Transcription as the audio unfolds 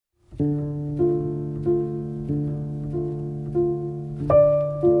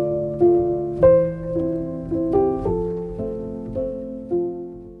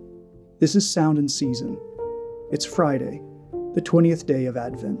This is Sound and Season. It's Friday, the 20th day of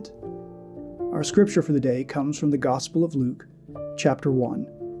Advent. Our scripture for the day comes from the Gospel of Luke, chapter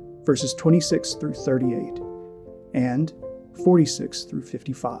 1, verses 26 through 38, and 46 through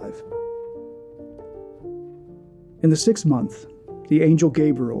 55. In the 6th month, the angel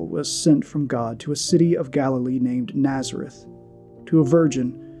Gabriel was sent from God to a city of Galilee named Nazareth, to a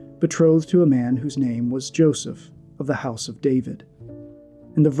virgin betrothed to a man whose name was Joseph of the house of David.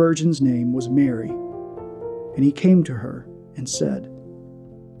 And the virgin's name was Mary. And he came to her and said,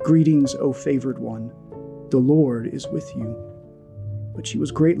 "Greetings, O favored one, the Lord is with you." But she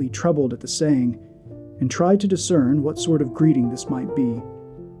was greatly troubled at the saying, and tried to discern what sort of greeting this might be.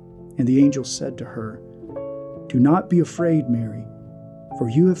 And the angel said to her, "Do not be afraid, Mary, for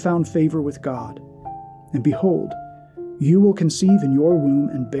you have found favor with God. And behold, you will conceive in your womb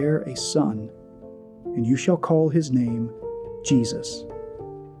and bear a son, and you shall call his name Jesus.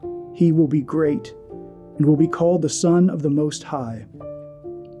 He will be great, and will be called the Son of the Most High.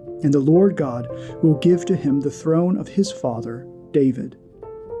 And the Lord God will give to him the throne of his father, David,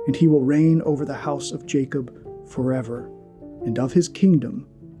 and he will reign over the house of Jacob forever, and of his kingdom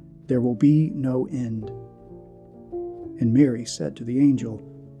there will be no end." And Mary said to the angel,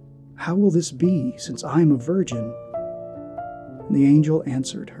 "How will this be, since I am a virgin?" And the angel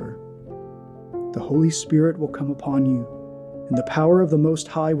answered her, "The Holy Spirit will come upon you, and the power of the Most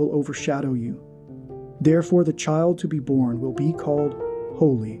High will overshadow you. Therefore the child to be born will be called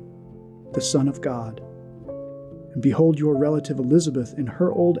Holy, the Son of God. And behold, your relative Elizabeth in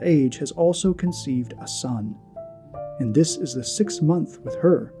her old age has also conceived a son. And this is the 6th month with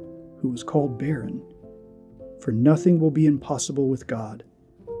her, who was called barren. For nothing will be impossible with God."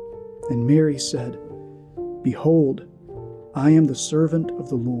 And Mary said, "Behold, I am the servant of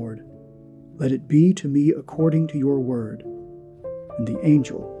the Lord. Let it be to me according to your word." And the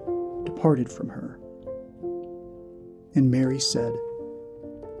angel departed from her. And Mary said,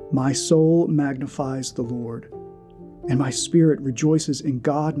 "My soul magnifies the Lord, and my spirit rejoices in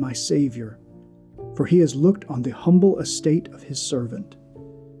God my Savior, for he has looked on the humble estate of his servant.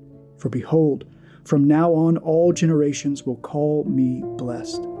 For behold, from now on all generations will call me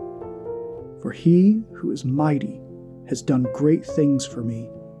blessed. For he who is mighty has done great things for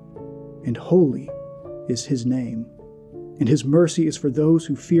me, and holy is his name. And his mercy is for those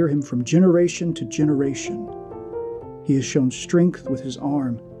who fear him from generation to generation. He has shown strength with his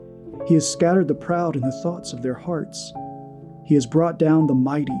arm. He has scattered the proud in the thoughts of their hearts. He has brought down the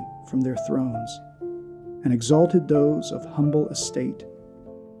mighty from their thrones, and exalted those of humble estate.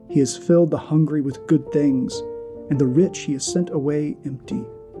 He has filled the hungry with good things, and the rich he has sent away empty.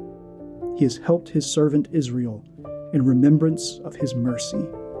 He has helped his servant Israel in remembrance of his mercy,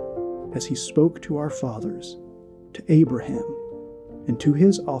 as he spoke to our fathers, to Abraham, and to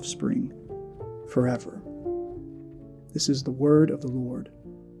his offspring forever." This is the word of the Lord.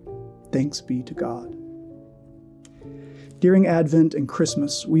 Thanks be to God. During Advent and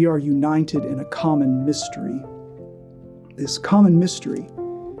Christmas, we are united in a common mystery. This common mystery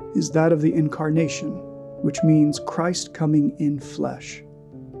is that of the Incarnation, which means Christ coming in flesh.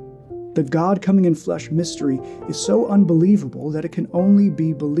 The God coming in flesh mystery is so unbelievable that it can only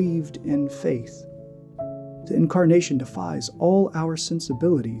be believed in faith. The Incarnation defies all our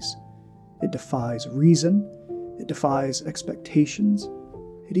sensibilities. It defies reason. It defies expectations.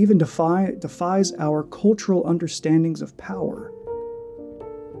 It even defies our cultural understandings of power.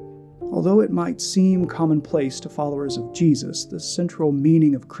 Although it might seem commonplace to followers of Jesus, the central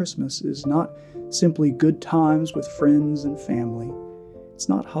meaning of Christmas is not simply good times with friends and family. It's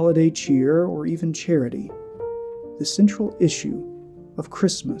not holiday cheer or even charity. The central issue of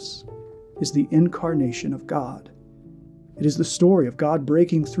Christmas is the incarnation of God. It is the story of God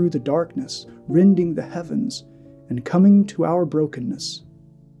breaking through the darkness, rending the heavens, and coming to our brokenness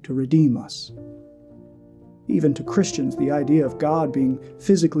to redeem us. Even to Christians, the idea of God being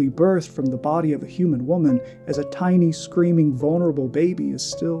physically birthed from the body of a human woman as a tiny, screaming, vulnerable baby is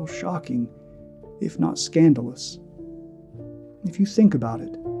still shocking, if not scandalous. If you think about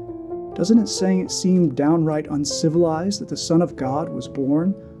it, doesn't it seem downright uncivilized that the Son of God was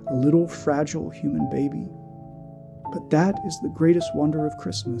born a little fragile human baby? But that is the greatest wonder of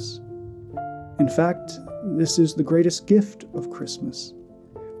Christmas. In fact, this is the greatest gift of Christmas,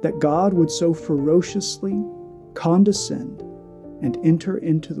 that God would so ferociously condescend and enter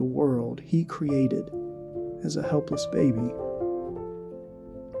into the world he created as a helpless baby.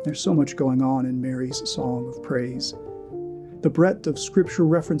 There's so much going on in Mary's song of praise. The breadth of scripture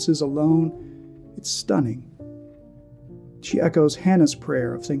references alone, it's stunning. She echoes Hannah's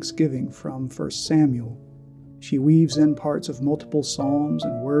prayer of thanksgiving from 1 Samuel She weaves in parts of multiple psalms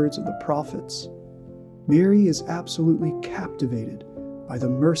and words of the prophets. Mary is absolutely captivated by the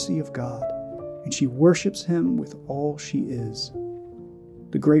mercy of God, and she worships him with all she is.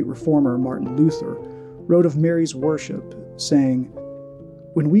 The great reformer Martin Luther wrote of Mary's worship, saying,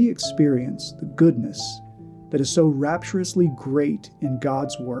 "When we experience the goodness that is so rapturously great in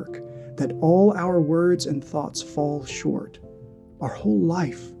God's work that all our words and thoughts fall short, our whole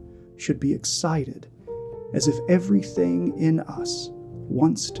life should be excited, as if everything in us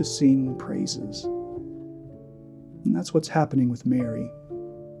wants to sing praises." And that's what's happening with Mary.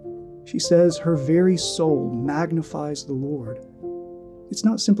 She says her very soul magnifies the Lord. It's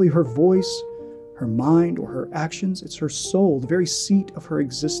not simply her voice, her mind, or her actions. It's her soul, the very seat of her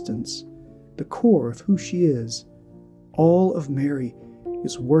existence, the core of who she is. All of Mary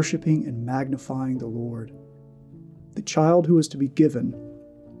is worshiping and magnifying the Lord. The child who is to be given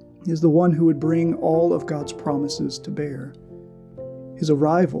is the one who would bring all of God's promises to bear. His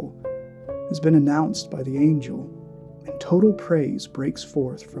arrival has been announced by the angel, and total praise breaks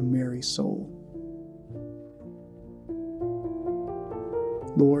forth from Mary's soul.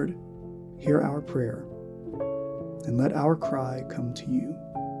 Lord, hear our prayer, and let our cry come to you.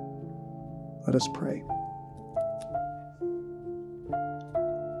 Let us pray.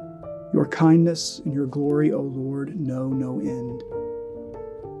 Your kindness and your glory, O Lord, know no end.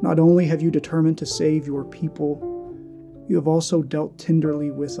 Not only have you determined to save your people, you have also dealt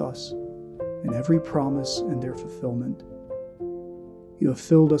tenderly with us in every promise and their fulfillment. You have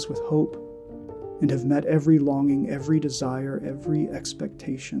filled us with hope and have met every longing, every desire, every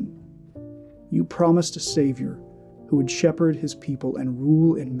expectation. You promised a Savior who would shepherd his people and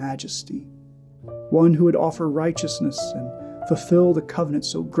rule in majesty, one who would offer righteousness and fulfill the covenant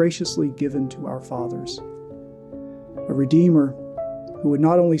so graciously given to our fathers, a Redeemer who would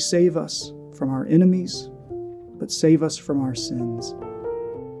not only save us from our enemies, but save us from our sins,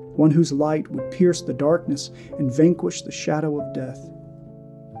 one whose light would pierce the darkness and vanquish the shadow of death.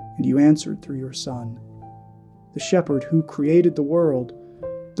 And you answered through your Son, the shepherd who created the world,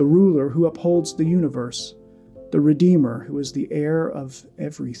 the ruler who upholds the universe, the Redeemer who is the heir of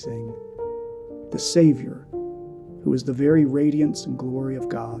everything, the Savior who is the very radiance and glory of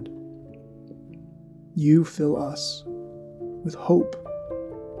God. You fill us with hope,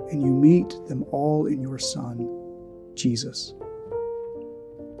 and you meet them all in your Son, Jesus.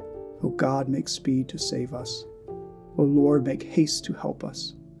 O God, make speed to save us. O Lord, make haste to help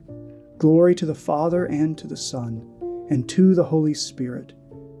us. Glory to the Father, and to the Son, and to the Holy Spirit,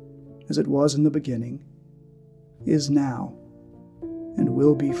 as it was in the beginning, is now, and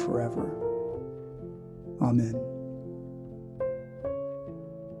will be forever. Amen.